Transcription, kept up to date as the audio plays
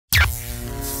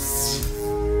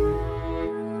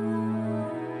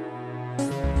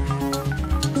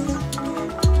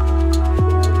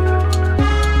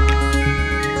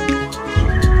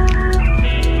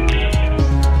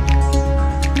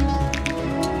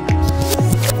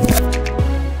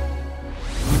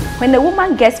When a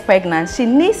woman gets pregnant, she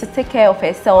needs to take care of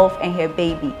herself and her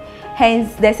baby.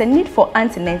 Hence, there's a need for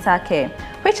antenatal care,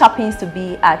 which happens to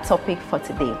be our topic for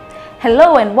today.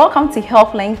 Hello and welcome to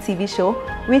HEALTHLINK TV show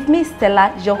with me,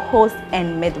 Stella, your host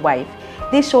and midwife.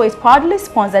 This show is proudly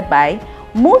sponsored by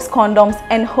Moose Condoms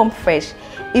and Home Fresh.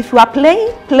 If you are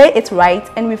playing, play it right,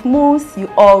 and with Moose, you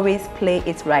always play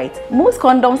it right. Moose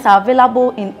Condoms are available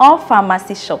in all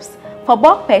pharmacy shops. For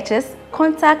bulk purchase,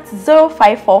 contact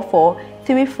 0544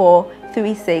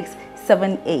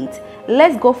 343678.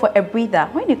 Let's go for a breather.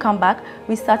 When you come back,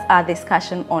 we start our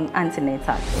discussion on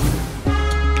antenatal.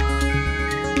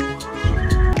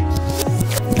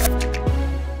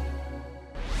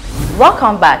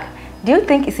 Welcome back. Do you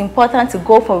think it's important to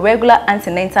go for regular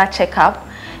antenatal checkup?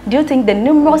 Do you think the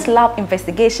numerous lab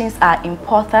investigations are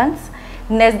important?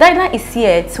 Nurse Dinah is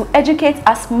here to educate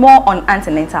us more on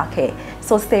antenatal care.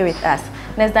 So stay with us.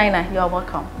 Nurse Dinah, you are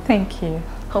welcome. Thank you.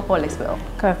 Hope all is well.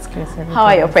 God's grace. How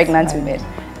are your pregnant women?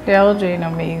 They're all doing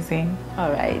amazing.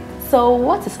 All right. So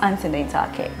what is antenatal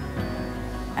care?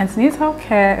 Antenatal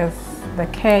care is the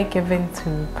care given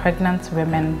to pregnant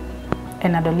women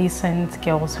and adolescent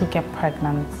girls who get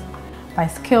pregnant by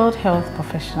skilled health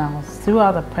professionals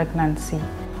throughout the pregnancy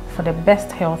for the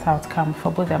best health outcome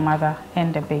for both the mother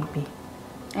and the baby.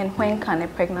 And when can a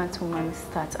pregnant woman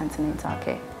start antenatal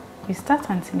care? You start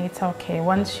antenatal care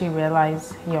once you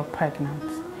realize you're pregnant.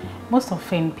 Most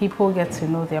often, people get to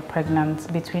know they're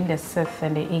pregnant between the 6th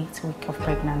and the 8th week of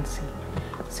pregnancy.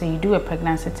 So you do a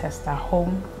pregnancy test at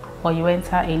home, or you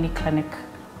enter any clinic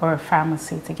or a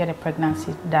pharmacy to get a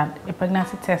pregnancy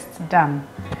test done.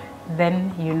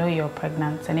 Then you know you're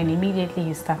pregnant, and then immediately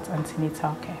you start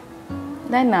antenatal care.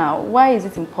 Then now, why is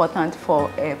it important for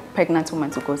a pregnant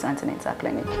woman to go to antenatal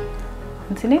clinic?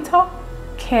 Antenatal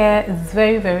care is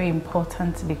very, very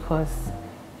important because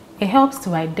it helps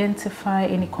to identify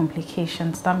any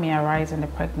complications that may arise in the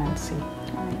pregnancy.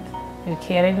 Right.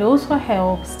 Okay, and it also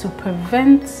helps to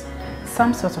prevent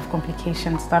some sort of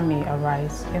complications that may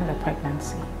arise in the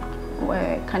pregnancy.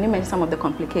 Can you mention some of the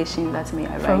complications that may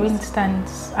arise? For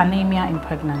instance, anemia in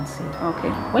pregnancy. Okay.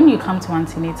 When you come to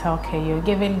antenatal care, you're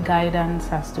given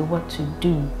guidance as to what to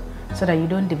do so that you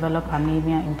don't develop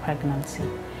anemia in pregnancy.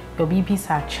 Your BPs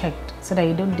are checked so that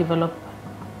you don't develop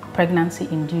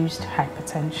pregnancy-induced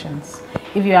hypertension.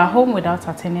 If you are home without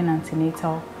attending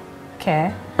antenatal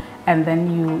care and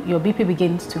then your BP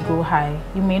begins to go high,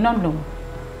 you may not know.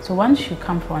 So once you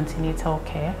come for antenatal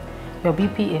care, your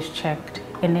BP is checked,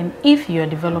 and then if you're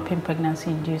developing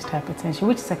pregnancy-induced hypertension,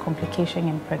 which is a complication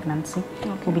in pregnancy,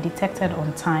 will be detected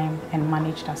on time and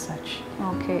managed as such.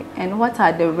 Okay, and what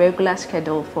are the regular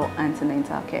schedule for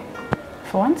antenatal care?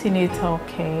 For antenatal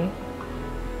care,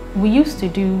 we used to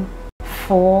do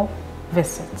 4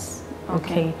 visits,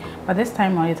 okay? But this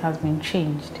time on it has been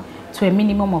changed to a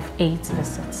minimum of 8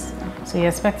 visits. Okay. So you're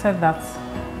expected that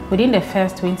within the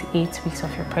first 28 weeks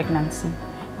of your pregnancy,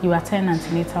 you attend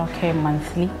antenatal care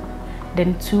monthly,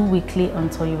 then 2 weekly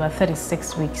until you are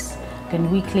 36 weeks, then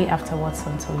weekly afterwards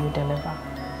until you deliver.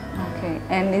 Okay,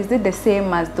 and is it the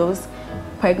same as those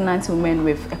pregnant women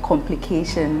with a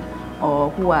complication or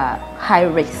who are high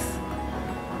risk?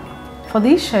 For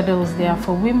these schedules, they are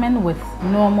for women with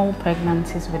normal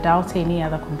pregnancies without any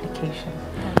other complication.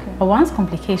 Okay. But once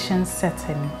complications set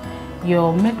in,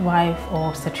 your midwife or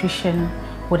obstetrician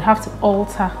would have to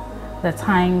alter the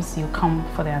times you come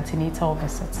for the antenatal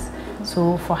visits.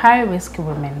 So for high-risk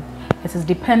women, it is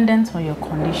dependent on your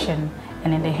condition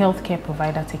and in the healthcare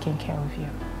provider taking care of you.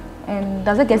 And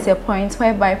does it get to a point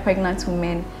whereby pregnant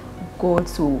women go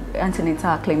to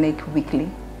antenatal clinic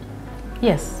weekly?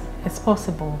 Yes, it's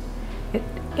possible.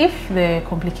 If the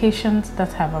complications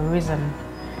that have arisen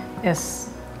is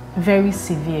very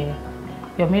severe,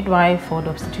 your midwife or the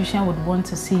obstetrician would want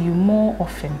to see you more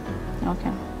often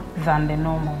than the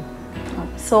normal.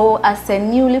 So as a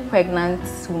newly pregnant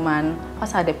woman,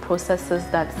 what are the processes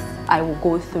that I will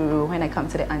go through when I come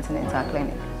to the antenatal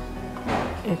clinic?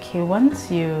 Okay,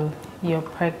 once you're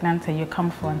pregnant and you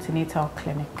come for antenatal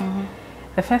clinic,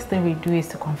 the first thing we do is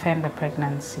to confirm the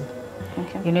pregnancy.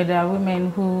 Okay. You know, there are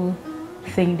women who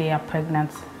think they are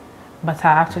pregnant but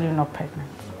are actually not pregnant,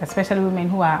 especially women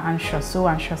who are anxious, so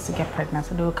anxious to get pregnant.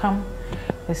 So they will come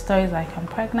with stories like, I'm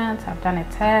pregnant, I've done a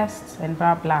test, and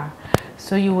blah blah.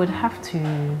 So you would have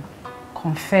to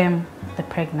confirm the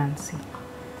pregnancy.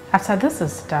 After this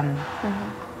is done,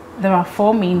 there are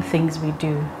 4 main things we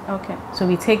do. Okay. So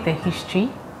we take the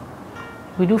history,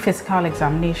 we do physical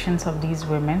examinations of these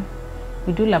women,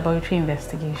 we do laboratory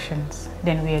investigations,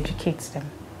 then we educate them.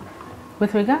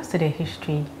 With regards to the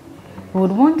history, we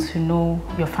would want to know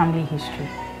your family history.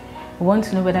 We want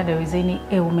to know whether there is any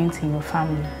ailment in your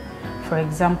family. for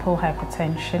example,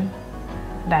 hypertension,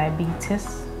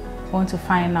 diabetes. We want to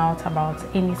find out about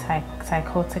any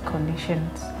psychotic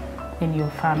conditions in your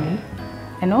family.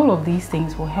 And all of these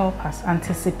things will help us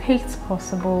anticipate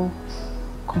possible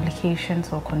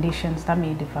complications or conditions that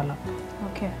may develop.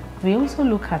 Okay. We also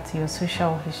look at your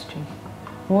social history.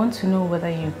 We want to know whether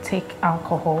you take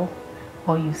alcohol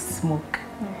or you smoke.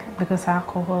 Okay. Because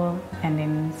alcohol and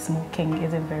then smoking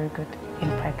isn't very good in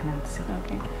pregnancy.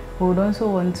 Okay. We would also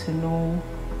want to know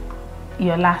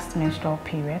your last menstrual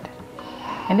period.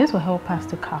 And this will help us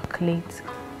to calculate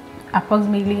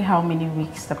approximately how many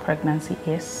weeks the pregnancy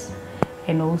is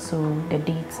and also the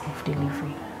dates of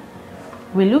delivery.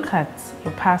 We look at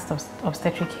your past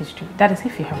obstetric history. That is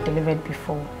if you have delivered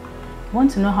before. We want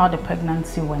to know how the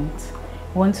pregnancy went.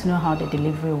 We want to know how the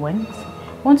delivery went.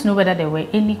 We want to know whether there were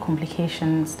any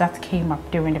complications that came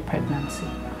up during the pregnancy.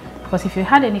 Because if you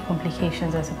had any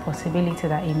complications, there's a possibility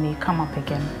that it may come up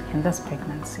again in this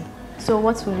pregnancy. So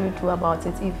what will you do about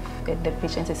it if the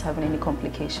patient is having any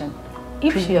complication?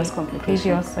 If previous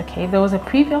complications? Okay, if there was a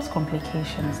previous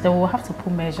complications, then we'll have to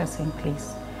put measures in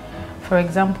place. For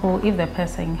example, if the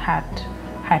person had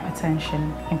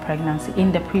hypertension in pregnancy,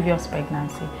 in the previous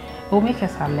pregnancy, it will make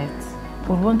us alert.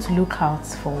 We want to look out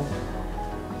for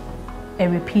a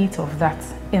repeat of that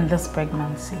in this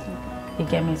pregnancy. You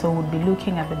get me? So we'll be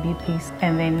looking at the BPs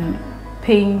and then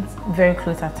paying very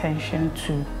close attention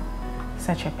to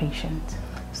such a patient.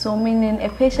 So meaning a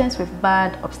patient with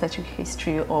bad obstetric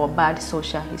history or bad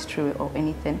social history or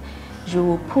anything, you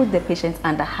will put the patient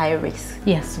under high risk?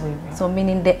 Yes, we will. So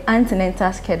meaning the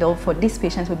antenatal schedule for this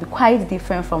patient will be quite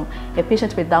different from a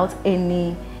patient without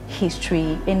any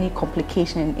history, any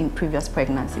complication in previous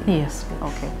pregnancy? Yes.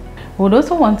 Okay. We would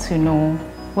also want to know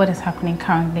what is happening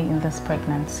currently in this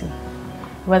pregnancy,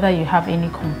 whether you have any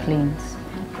complaints.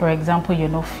 For example, you're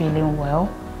not feeling well.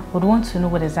 We'd want to know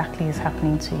what exactly is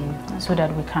happening to you so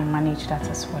that we can manage that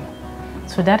as well.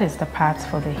 So that is the part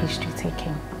for the history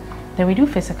taking. Then we do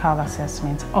physical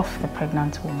assessment of the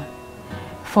pregnant woman.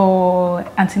 For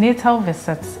antenatal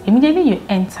visits, immediately you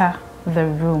enter the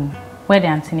room where the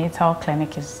antenatal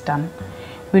clinic is done,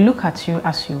 we look at you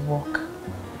as you walk.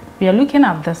 We are looking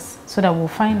at this so that we'll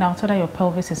find out whether your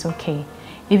pelvis is okay.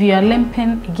 If you are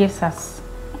limping, it gives us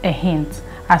a hint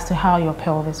as to how your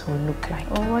pelvis will look like.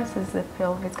 Oh, what is the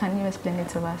pelvis? Can you explain it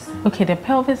to us? Okay, the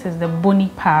pelvis is the bony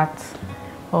part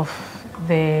of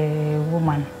the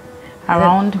woman.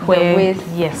 Around where, waist,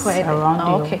 yes, where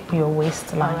around your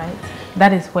waistline. Right.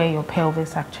 That is where your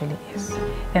pelvis actually is.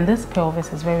 And this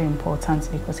pelvis is very important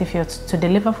because if you're to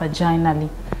deliver vaginally,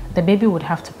 the baby would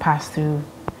have to pass through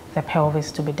the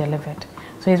pelvis to be delivered.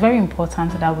 So it's very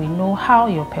important that we know how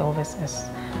your pelvis is.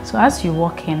 So as you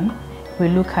walk in, we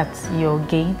look at your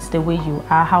gait, the way you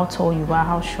are, how tall you are,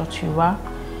 how short you are,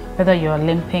 whether you're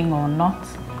limping or not.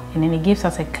 And then it gives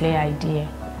us a clear idea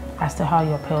as to how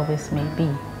your pelvis may be.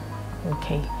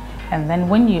 Okay. And then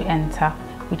when you enter,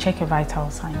 we check your vital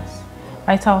signs.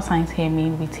 Vital signs here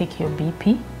mean we take your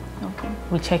BP, okay,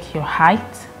 we check your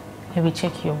height, and we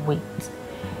check your weight.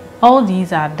 All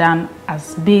these are done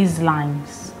as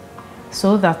baselines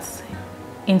so that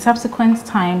in subsequent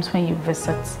times when you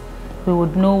visit, we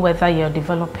would know whether you're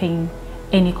developing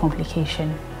any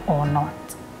complication or not.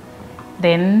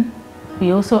 Then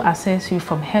we also assess you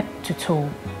from head to toe.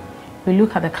 We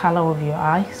look at the color of your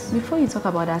eyes. Before you talk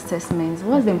about assessments,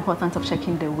 what's the importance of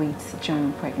checking the weight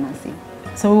during pregnancy?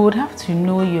 So we would have to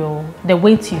know the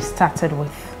weight you started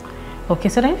with. Okay,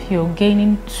 so that if you're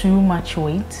gaining too much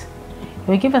weight, it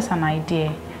will give us an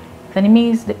idea. Then it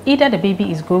means that either the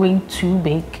baby is growing too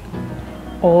big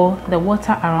or the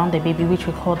water around the baby, which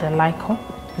we call the liquor,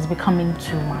 is becoming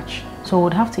too much. So we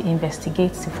would have to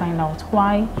investigate to find out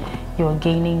why you're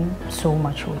gaining so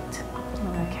much weight.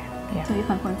 Okay. Yeah. So you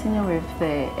can continue with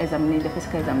the examination, the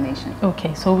physical examination.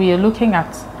 Okay, so we are looking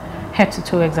at head to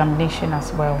toe examination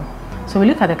as well. So we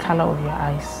look at the color of your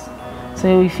eyes.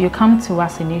 So if you come to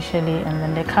us initially and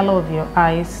then the color of your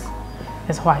eyes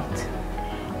is white,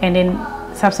 and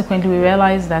then subsequently we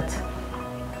realize that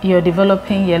you're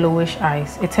developing yellowish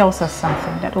eyes, it tells us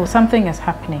something, that oh, something is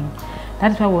happening.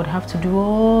 That's why we would have to do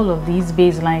all of these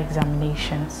baseline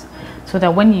examinations so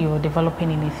that when you're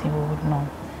developing anything, we would know.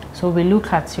 So we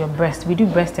look at your breast, we do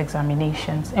breast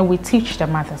examinations, and we teach the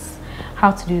mothers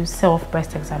how to do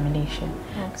self-breast examination.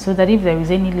 Okay. So that if there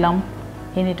is any lump,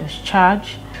 any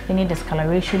discharge, any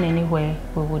discoloration anywhere,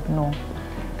 we would know.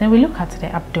 Then we look at the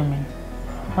abdomen.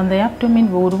 On the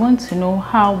abdomen, we would want to know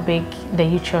how big the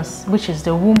uterus, which is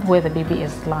the womb where the baby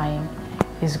is lying,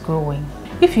 is growing.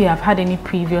 If you have had any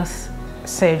previous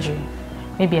surgery,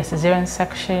 maybe a cesarean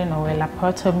section or a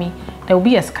laparotomy, there will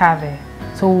be a scar there.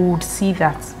 So we would see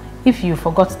that. if you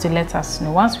forgot to let us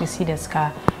know, once we see the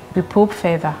scar, we probe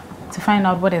further to find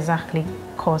out what exactly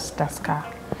caused the scar.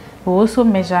 We'll also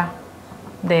measure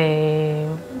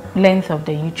the length of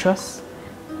the uterus,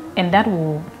 and that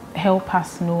will help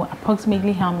us know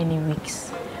approximately how many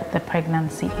weeks the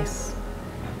pregnancy is.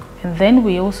 And then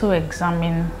we also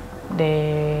examine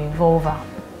the vulva.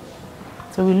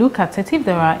 So we look at it if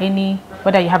there are any,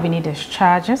 whether you have any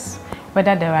discharges,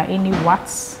 whether there are any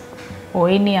warts or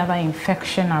any other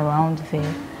infection around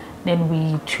there, then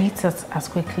we treat it as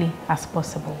quickly as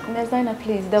possible. Designer,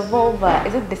 please, the vulva,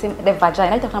 is it the same, the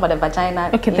vagina? Are you talking about the vagina?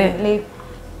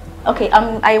 Okay,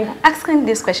 I'm asking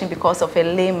this question because of a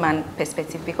layman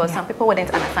perspective, because some people wouldn't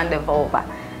understand the vulva.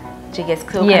 So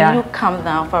can you calm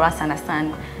down for us to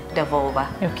understand the vulva?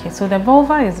 Okay, so the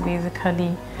vulva is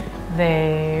basically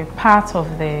the part of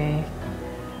the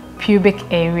pubic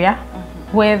area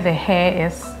where the hair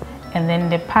is, and then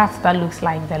the part that looks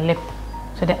like the lip.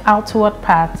 So the outward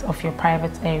part of your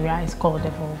private area is called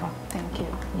the vulva. Thank you.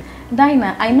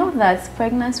 Dinah, I know that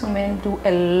pregnant women do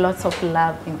a lot of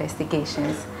lab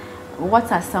investigations.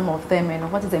 What are some of them,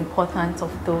 and what is the importance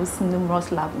of those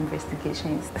numerous lab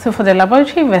investigations? So for the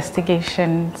laboratory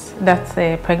investigations that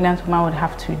a pregnant woman would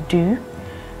have to do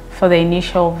for the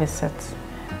initial visit,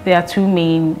 there are two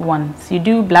main ones. You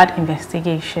do blood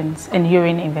investigations and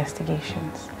urine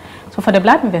investigations. So for the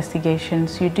blood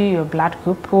investigations, you do your blood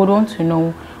group. We would want to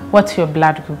know what your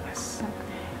blood group is.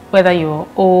 Whether you're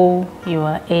O,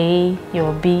 you're A,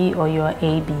 you're B, or you're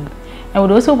AB. And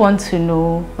we'd also want to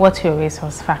know what your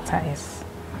rhesus factor is,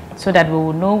 so that we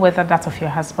will know whether that of your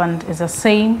husband is the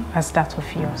same as that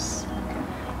of yours.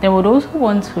 Then we'd also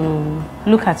want to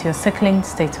look at your sickling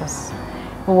status.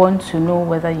 We want to know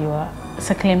whether you are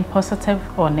sickling positive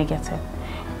or negative.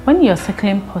 When you're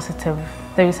sickling positive,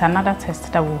 there is another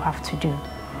test that we'll have to do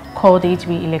called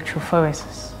HB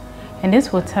electrophoresis. And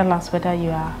this will tell us whether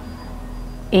you are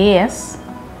AS,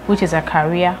 which is a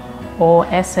carrier, or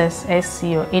SS, SC,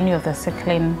 or any of the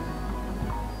sickling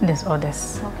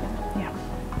disorders. Okay. Yeah.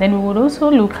 Then we would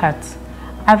also look at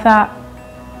other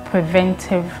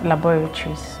preventive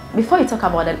laboratories. Before you talk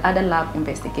about the other lab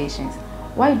investigations,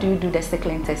 why do you do the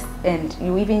sickling test? And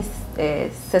you even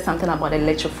said something about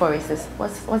electrophoresis.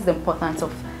 What's the importance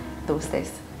of those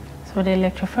tests? So the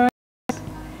electrophoresis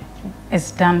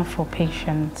is done for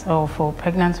patients or for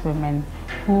pregnant women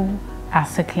who are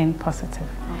sickling positive.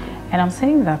 Okay. And I'm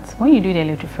saying that when you do the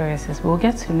electrophoresis, we'll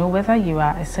get to know whether you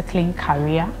are a sickling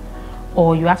carrier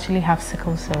or you actually have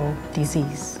sickle cell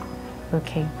disease.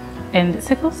 Okay. And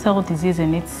sickle cell disease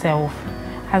in itself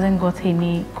hasn't got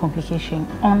any complication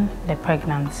on the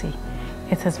pregnancy.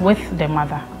 It is with the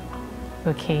mother.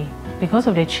 Okay. Because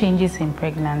of the changes in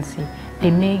pregnancy,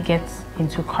 they may get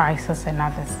into crisis and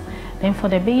others. Then for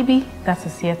the baby that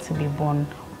is yet to be born,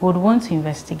 we would want to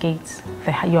investigate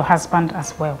your husband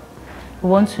as well. We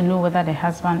want to know whether the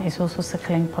husband is also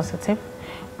sickling positive,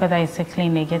 whether it's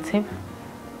sickling negative.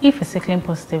 If it's sickling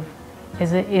positive,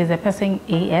 is the person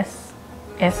AS,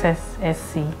 SS,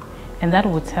 SC, and that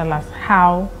would tell us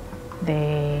how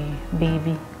the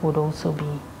baby would also be.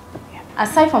 Yeah.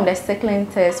 Aside from the sickling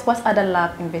test, what other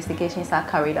lab investigations are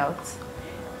carried out?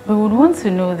 We would want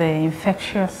to know the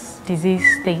infectious disease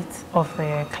state of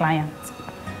the client.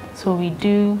 So we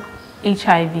do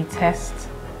HIV tests,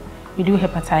 we do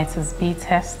hepatitis B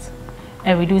tests,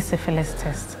 and we do syphilis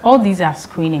tests. All these are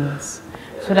screenings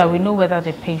so that we know whether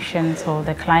the patient or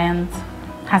the client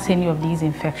has any of these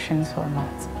infections or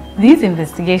not. These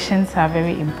investigations are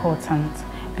very important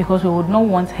because we would not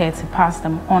want her to pass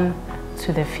them on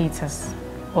to the fetus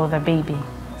or the baby.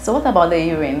 So what about the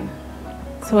urine?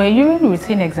 So a urine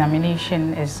routine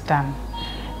examination is done.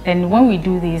 And when we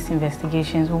do these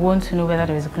investigations, we want to know whether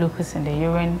there is glucose in the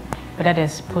urine, whether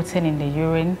there's protein in the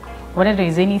urine, whether there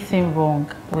is anything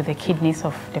wrong with the kidneys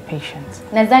of the patient.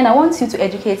 Nazine, I want you to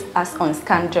educate us on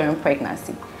scan during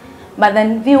pregnancy. But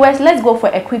then viewers, let's go for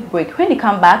a quick break. When we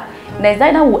come back,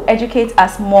 Nazine will educate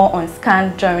us more on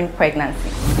scan during pregnancy.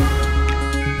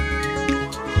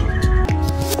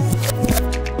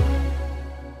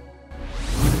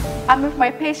 I'm with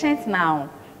my patient now.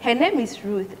 Her name is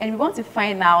Ruth, and we want to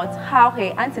find out how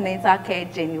her antenatal care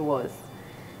journey was.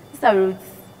 Mr.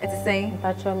 Ruth, it's saying,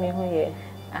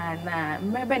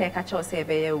 and maybe I catch us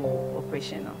a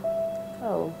operation.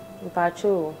 Oh,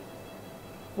 Pacho.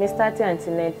 Me started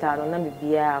antenatal, and I'm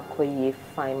be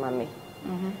fine, mommy.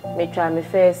 Me try my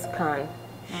first scan,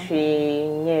 she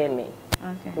near me.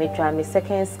 Me try my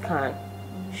second scan,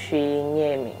 she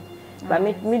near me. But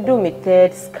me do my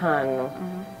third scan,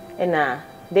 and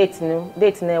date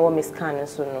no what me scan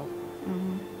so no.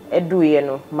 Edu ye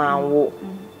no man wo.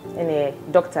 and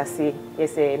doctor say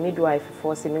yes a midwife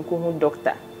for say me go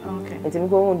doctor. Okay. Nti me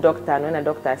go doctor no na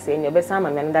doctor say you be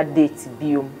sama me another date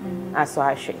biom aso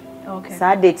ahwe. Okay.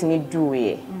 Sa date me do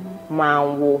ye.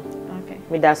 Manwo. Okay.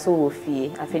 Me da so wo fie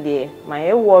afede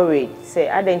my worried say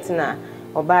adentina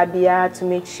oba bia to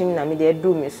make him na me dey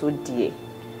do me so die.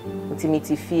 Nti me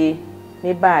ti fie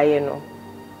me baaye no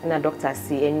na doctor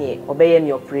say ene obeye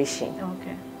me operation.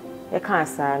 Okay. E kan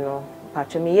sa no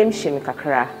patcho me yem hye me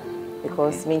kakra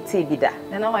because me ti bi da.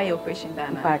 Na why your operation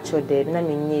done? Patcho de na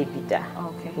me nye bi da.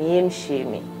 Okay. Me yem hye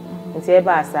me. Nti e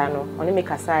ba sa no oni me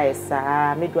kasa e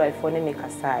sa midwife for me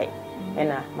kasa e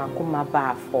na makoma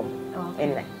ba form.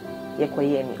 Ena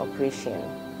yekoye me operation.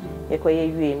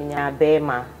 Yekoye wie me nya be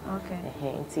ma. Okay.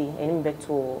 Nti eni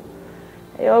beto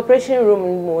operation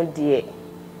room mo die.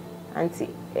 Auntie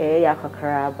ya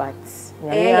kakra but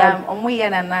omuye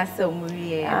na nasa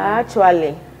omuye.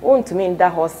 Actually won't mean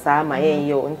that horse ma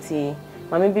yo nti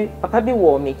mama bi papa bi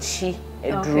wo mechi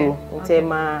eduro nti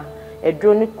ma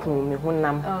eduro ne kun me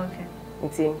honam. Okay.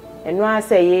 Nti eno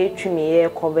asa ye twimi ye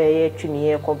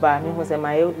koba me hu se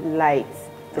my light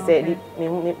to say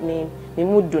me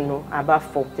mudu no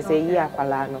abafo to say ye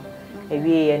akwala no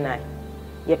ewie ye na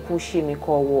ye push me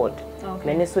forward.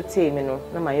 Okay. Me so tey me no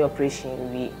na my operation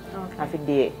wi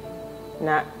afide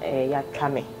na ya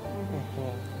twame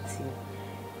nti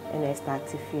ena start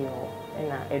feel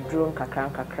ena eduro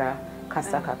kakra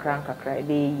kasa kakra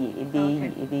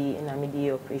ebe na me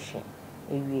dey operation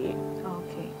ewie.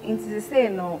 Okay. Into the say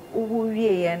no uwu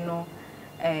wie ye no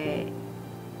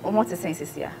omote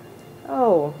sense ya.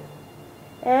 Oh.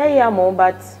 Ya mo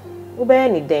but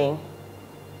ube ni den.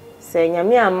 Say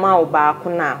nyame ama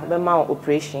obaako na obe ma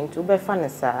operation to ube fa ne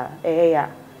sa ya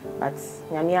but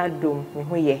nyame adom me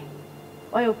ho ye.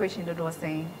 Why operation do was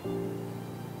saying?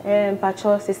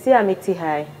 Pacho sesi a meti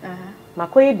hai.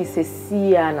 Makoye bi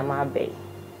sesi a na ma be.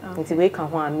 Nti we ka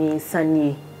ho a mi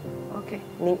nsanie. Okay.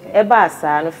 Ni eba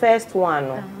asa no first one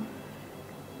no.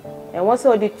 And once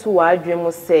all the two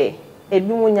adwem say ebi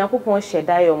mu nyakopon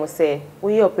sheda yo mo say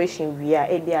we operation wi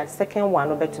a e dia second one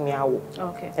no betumi awo.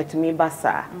 Okay. Etumi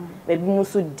basa. Ebi mu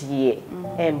so die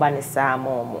emba ne sa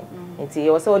mo. Nti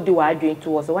yo say odi wa adwem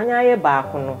to wo so wanya ye ba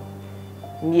ko no.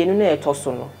 Mienu na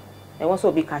etoso no. E won so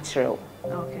obi ka kire.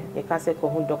 Okay. You can say ko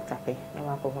hu doctor pe na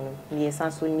wa ko hu no. Mi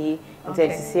sanso ni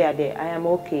nti say ade I am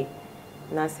okay.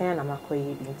 Na say na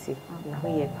makoyi bi nti na ho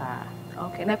ye pa.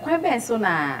 Okay. Na kwa ben so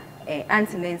na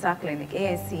Antenatal clinic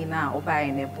ANC na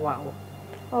obaye ne boa ho.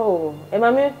 Oh,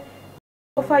 mama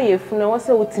ofa ye funu wo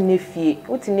se wotine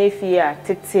fie a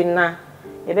tete na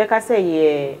e be ka se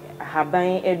ye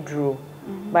haban eduro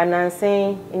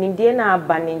banansen enimdie na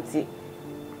aba nti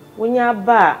wonya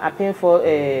ba apenfo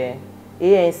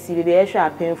ANC be ehwe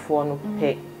apenfo no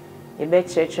pe e be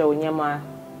cheche onyama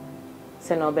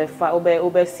se na obefa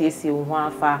obe siesie wo ho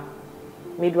afa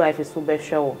midwife so be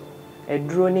hwe wo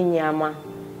eduro ni nyama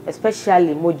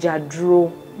especially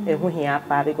mojaduro ehu hia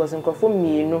pa because nkofo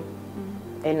mienu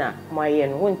ena moye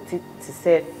no wonti to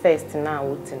say first na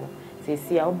woti no se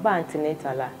si a oba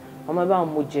antenatal a o ma ba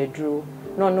mojaduro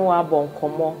no no wa bon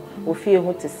komo ofie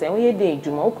hu te se oye de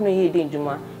ndwuma okuno ye de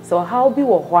ndwuma so how bi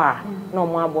wo ho a no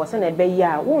mo abo se na ebe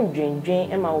ya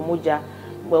wondwendwen e ma wo moja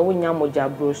bo wonya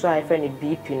mojaburo so I friend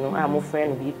BP no a mo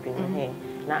friend BP no he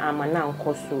na amana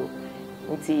nkoso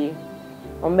nti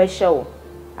o me show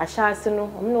ashase no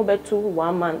omno betu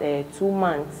 1 month 2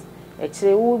 months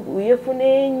kire uyefu na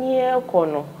enye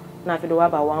kono na afide wa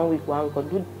ba 1 week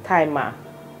do time a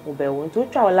ube wo nti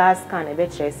twa last scan e be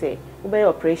kire say ube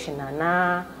operation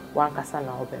na wan kasa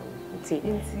na ube nti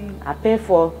apen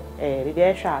for the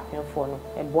dey sha apen for no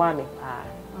e boa me pa.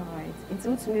 Alright, it's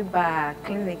ultimately ba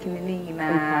clinic ni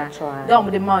na do mo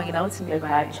de ma na ultimately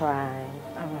ba try.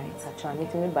 Alright, try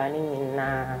me ba ni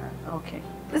na. Okay.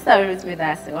 This is with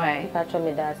us, why?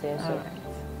 So.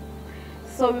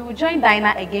 So we will join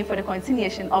Dinah again for the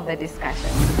continuation of the discussion.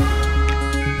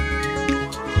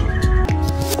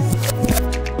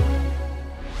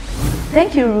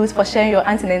 Thank you, Ruth, for sharing your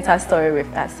antenatal story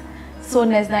with us. So,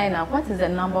 next, Dinah, what is the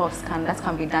number of scans that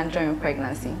can be done during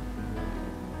pregnancy?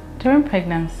 During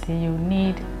pregnancy, you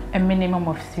need a minimum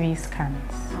of 3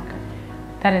 scans. Okay.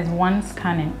 That is 1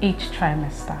 scan in each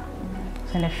trimester.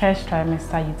 So in the first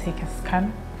trimester, you take a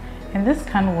scan, and this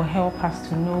scan will help us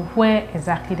to know where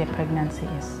exactly the pregnancy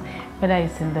is, whether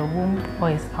it's in the womb or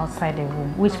it's outside the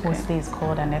womb, which mostly is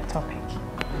called an ectopic.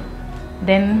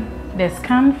 Then the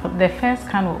first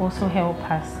scan will also help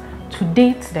us to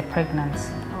date the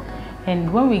pregnancy.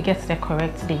 And when we get the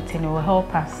correct date, it will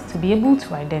help us to be able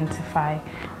to identify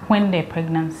when the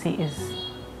pregnancy is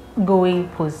going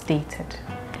post-dated.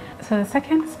 So the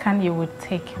second scan you would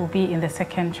take will be in the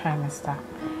second trimester.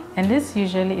 And this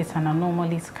usually is an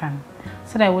anomaly scan.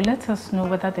 So that will let us know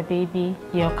whether the baby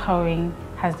you're carrying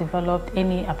has developed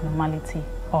any abnormality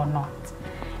or not.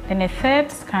 Then a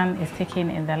third scan is taken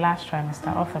in the last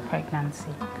trimester of the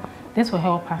pregnancy. This will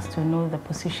help us to know the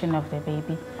position of the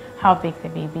baby, how big the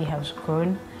baby has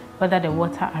grown, whether the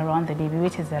water around the baby,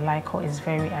 which is the liquor, is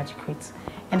very adequate.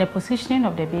 And the positioning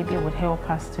of the baby would help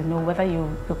us to know whether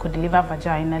you could deliver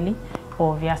vaginally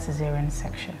or via cesarean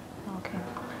section. Okay.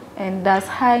 And does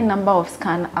high number of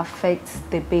scans affect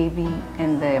the baby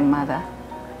and the mother?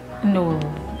 No.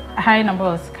 A high number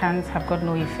of scans have got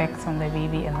no effect on the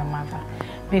baby and the mother.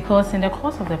 Because in the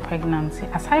course of the pregnancy,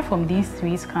 aside from these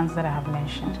 3 scans that I have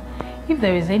mentioned, if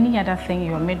there is any other thing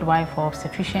your midwife or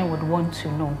obstetrician would want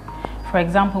to know, for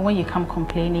example, when you come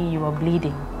complaining you are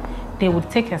bleeding, they would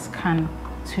take a scan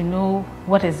to know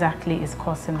what exactly is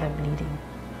causing the bleeding.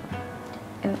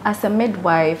 And as a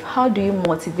midwife, how do you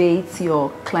motivate your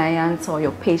clients or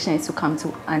your patients to come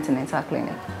to antenatal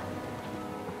clinic?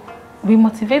 We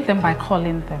motivate them by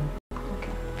calling them.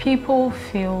 Okay. People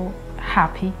feel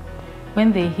happy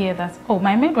when they hear that, oh,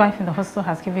 my midwife in the hospital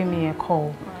has given me a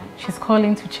call. She's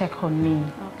calling to check on me.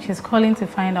 Okay. She's calling to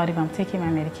find out if I'm taking my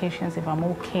medications, if I'm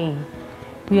okay.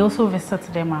 We also visit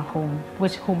them at home,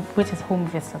 which is home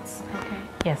visits. Okay.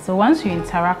 Yes, so once you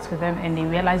interact with them and they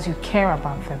realize you care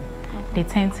about them, they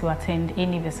tend to attend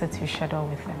any visit you schedule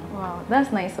with them. Wow,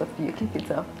 that's nice of you. Keep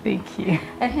it up. Thank you.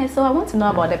 And so I want to know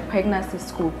about the pregnancy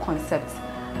school concept.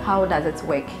 How does it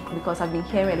work? Because I've been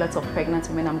hearing a lot of pregnant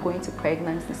women. I'm going to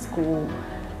pregnancy school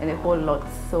and a whole lot.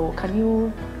 So can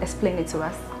you explain it to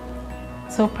us?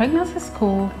 So pregnancy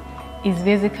school is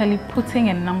basically putting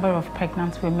a number of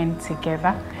pregnant women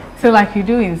together. So like you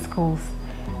do in schools,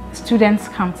 students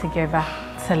come together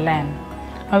to learn.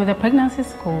 But with the pregnancy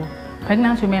school,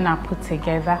 pregnant women are put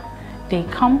together. They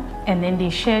come and then they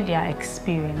share their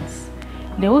experience.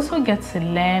 They also get to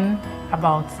learn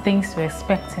about things to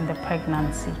expect in the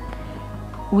pregnancy.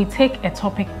 We take a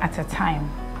topic at a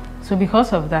time. So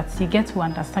because of that, you get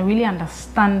to really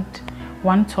understand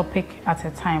one topic at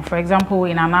a time. For example,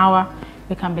 in an hour,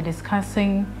 we can be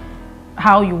discussing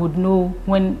how you would know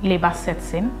when labor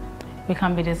sets in. We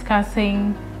can be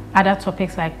discussing other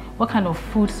topics like what kind of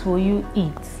foods will you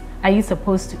eat? Are you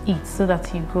supposed to eat so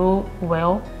that you grow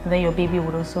well, and then your baby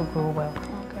would also grow well?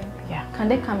 Okay. Yeah. Can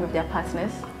they come with their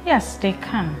partners? Yes, they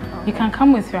can. Okay. You can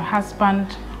come with your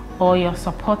husband or your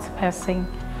support person.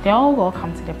 They're all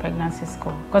welcome to the pregnancy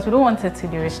school because we don't want it to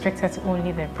be restricted to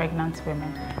only the pregnant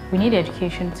women. We need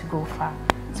education to go far.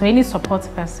 So any support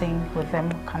person with them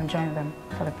can join them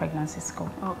for the pregnancy school.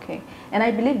 Okay. And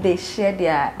I believe they share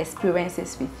their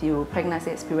experiences with you,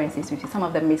 pregnancy experiences with you, some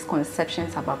of the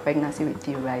misconceptions about pregnancy with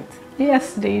you, right?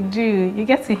 Yes, they do. You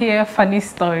get to hear funny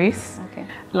stories. Okay.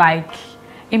 Like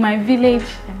in my village,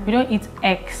 we don't eat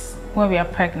eggs when we are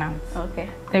pregnant. Okay.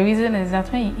 The reason is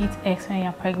that when you eat eggs when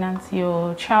you're pregnant,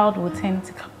 your child will tend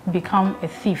to become a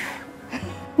thief.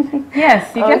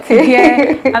 Yes, you get to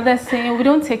hear others saying, we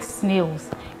don't take snails.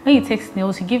 When you take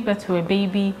snails, you give birth to a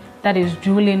baby that is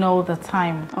drooling all the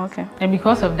time. Okay. And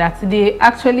because of that, they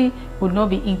actually would not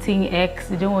be eating eggs.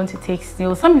 They don't want to take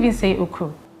snails. Some even say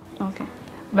okra. Okay.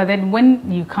 But then when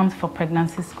you come for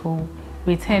pregnancy school,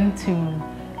 we tend to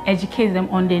educate them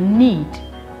on the need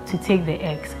to take the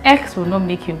eggs. Eggs will not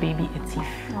make your baby a thief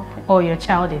or your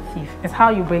child a thief. It's how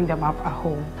you bring them up at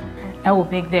home. That will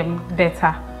make them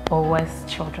better or worse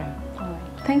children. All right.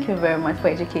 Thank you very much for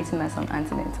educating us on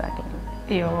antenatal clinic.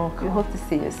 You're welcome. We hope to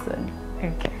see you soon.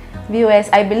 Okay. Viewers,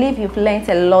 I believe you've learned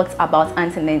a lot about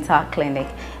antenatal clinic,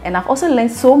 and I've also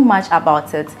learned so much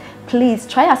about it. Please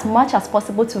try as much as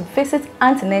possible to visit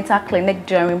antenatal clinic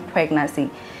during pregnancy.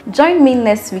 Join me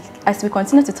next week as we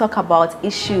continue to talk about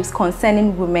issues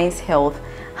concerning women's health.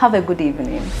 Have a good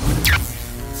evening.